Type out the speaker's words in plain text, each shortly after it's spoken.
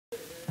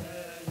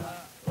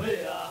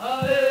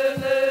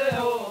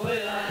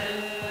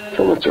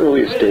From its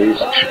earliest days,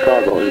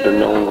 Chicago has been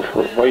known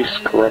for vice,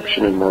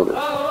 corruption, and murder.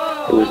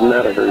 It was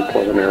not a very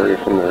pleasant area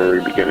from the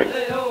very beginning.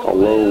 A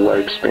low, wet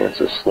expanse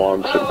of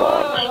sloughs and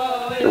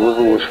bogs. The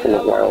river was full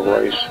of wild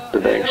rice, the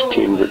banks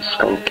teemed with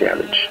skunk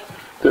cabbage.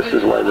 This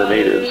is why the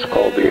natives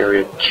called the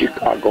area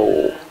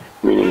Chickagou,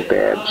 meaning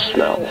bad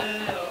smell.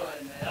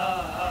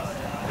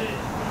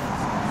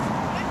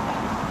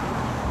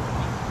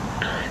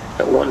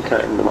 At one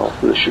time, the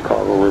mouth of the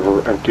Chicago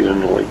River emptied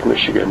into Lake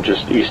Michigan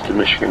just east of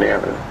Michigan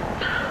Ave.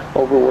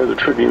 Over where the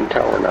Tribune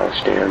Tower now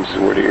stands is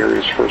where the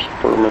area's first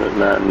permanent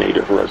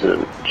non-native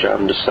resident,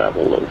 Jean Du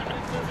Sable, lived.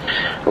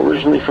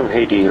 Originally from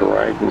Haiti, he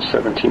arrived in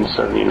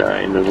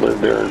 1779 and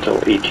lived there until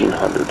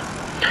 1800.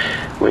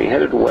 When he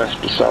headed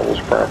west, Du Sable's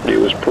property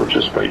was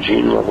purchased by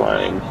Jean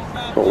LaLime,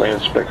 the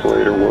land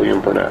speculator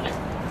William Burnett.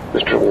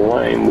 Mr.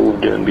 LaLime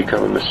moved in,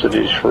 becoming the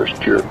city's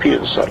first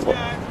European settler.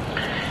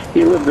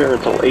 He lived there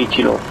until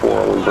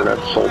 1804 when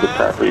Burnett sold the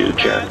property to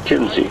John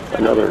Kinsey,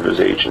 another of his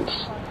agents.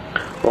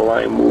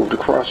 LaLime moved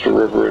across the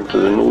river into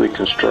the newly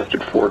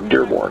constructed Fort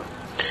Dearborn.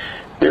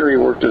 There he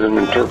worked as an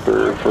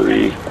interpreter for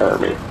the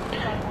Army.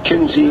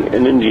 Kinsey,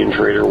 an Indian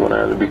trader, went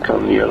on to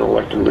become the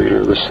unelected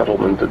leader of the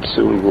settlement that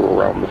soon grew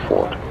around the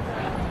fort.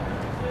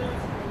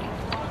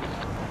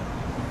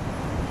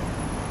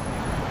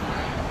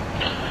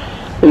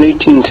 In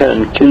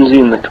 1810, Kinsey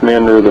and the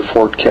commander of the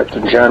fort,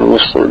 Captain John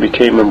Whistler,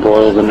 became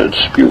embroiled in a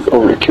dispute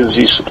over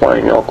Kinsey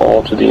supplying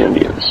alcohol to the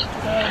Indians.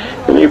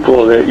 In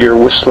April of that year,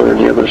 Whistler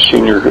and the other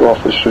senior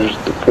officers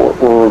of the fort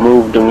were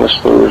removed, and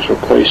Whistler was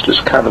replaced as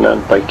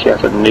commandant by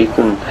Captain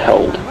Nathan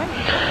Held.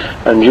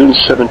 On June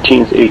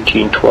 17,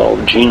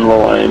 1812, Jean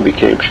LaLime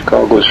became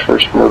Chicago's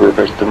first murder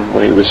victim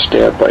when he was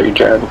stabbed by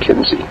John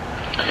Kinsey.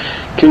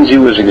 Kinsey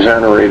was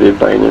exonerated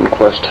by an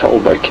inquest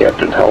held by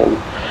Captain Held,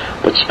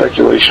 but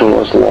speculation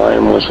was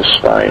LaLime was a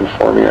spy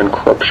informing on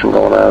corruption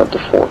going on at the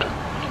fort.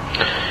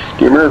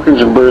 The Americans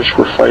and British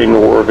were fighting the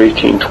War of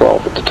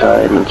 1812 at the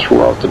time, and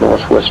throughout the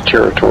Northwest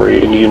Territory,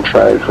 Indian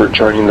tribes were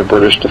joining the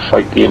British to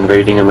fight the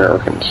invading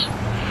Americans.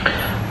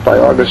 By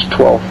August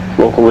 12th,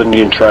 local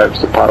Indian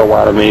tribes, the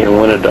Potawatomi and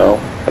Winnebago,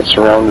 had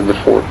surrounded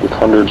the fort with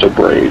hundreds of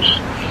braves,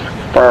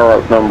 far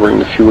outnumbering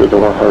the fewer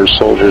than 100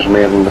 soldiers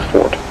manning the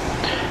fort.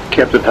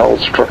 Captain Held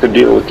struck a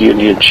deal with the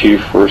Indian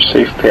chief for a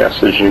safe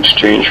passage in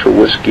exchange for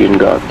whiskey and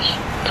guns.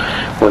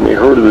 When they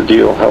heard of the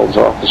deal, Held's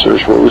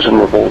officers rose in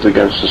revolt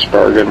against this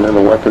bargain, and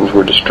the weapons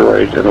were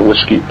destroyed and the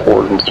whiskey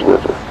poured into the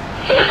river.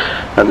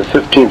 On the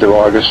 15th of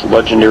August,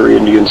 legendary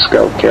Indian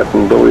scout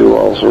Captain Billy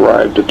Wells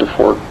arrived at the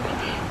fort.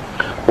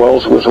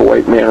 Wells was a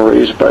white man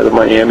raised by the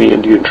Miami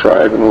Indian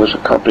tribe and was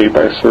accompanied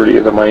by 30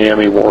 of the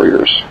Miami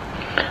warriors.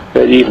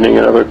 That evening,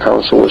 another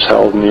council was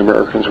held, and the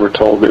Americans were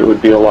told they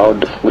would be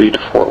allowed to flee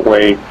to Fort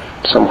Wayne,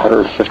 some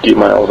 150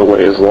 miles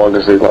away, as long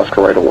as they left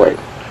right away.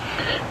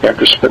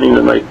 After spending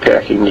the night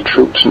packing, the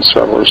troops and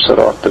settlers set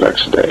off the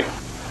next day.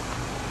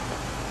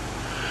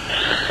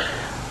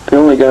 They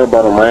only got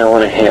about a mile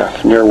and a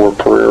half near where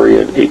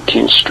Prairie and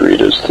 18th Street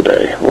is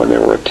today when they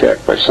were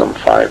attacked by some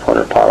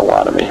 500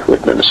 Potawatomi who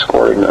had been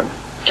escorting them.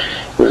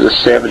 It was a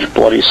savage,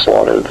 bloody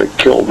slaughter that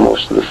killed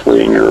most of the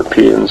fleeing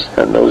Europeans,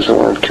 and those who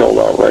weren't killed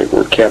outright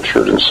were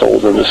captured and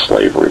sold into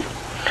slavery.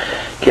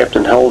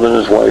 Captain Held and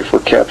his wife were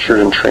captured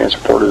and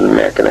transported to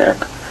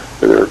Mackinac,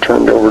 where they were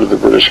turned over to the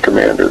British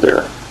commander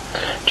there.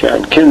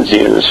 John Kinsey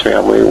and his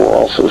family were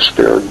also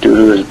spared due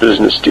to his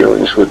business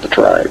dealings with the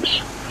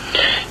tribes.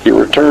 He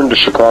returned to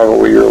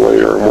Chicago a year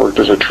later and worked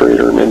as a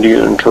trader and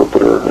Indian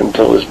interpreter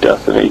until his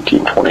death in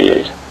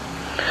 1828.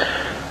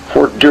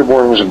 Fort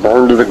Dearborn was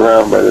burned to the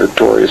ground by the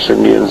victorious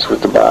Indians,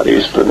 with the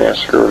bodies of the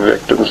massacre of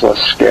victims left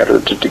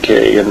scattered to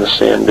decay in the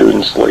sand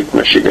dunes of Lake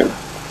Michigan.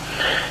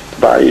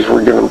 The bodies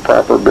were given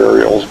proper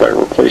burials by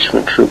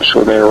replacement troops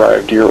when they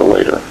arrived a year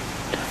later.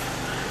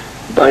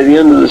 By the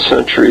end of the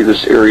century,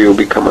 this area would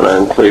become an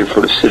enclave for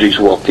the city's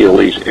wealthy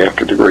elite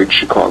after the Great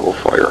Chicago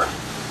Fire.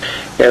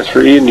 As for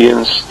the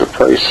Indians, the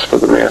price for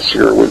the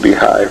massacre would be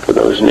high for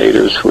those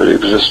natives who had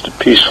existed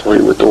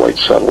peacefully with the white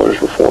settlers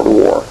before the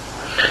war.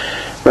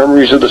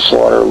 Memories of the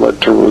slaughter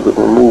led to the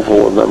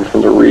removal of them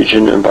from the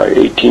region, and by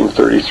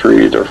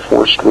 1833 their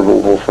forced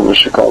removal from the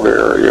Chicago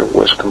area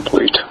was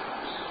complete.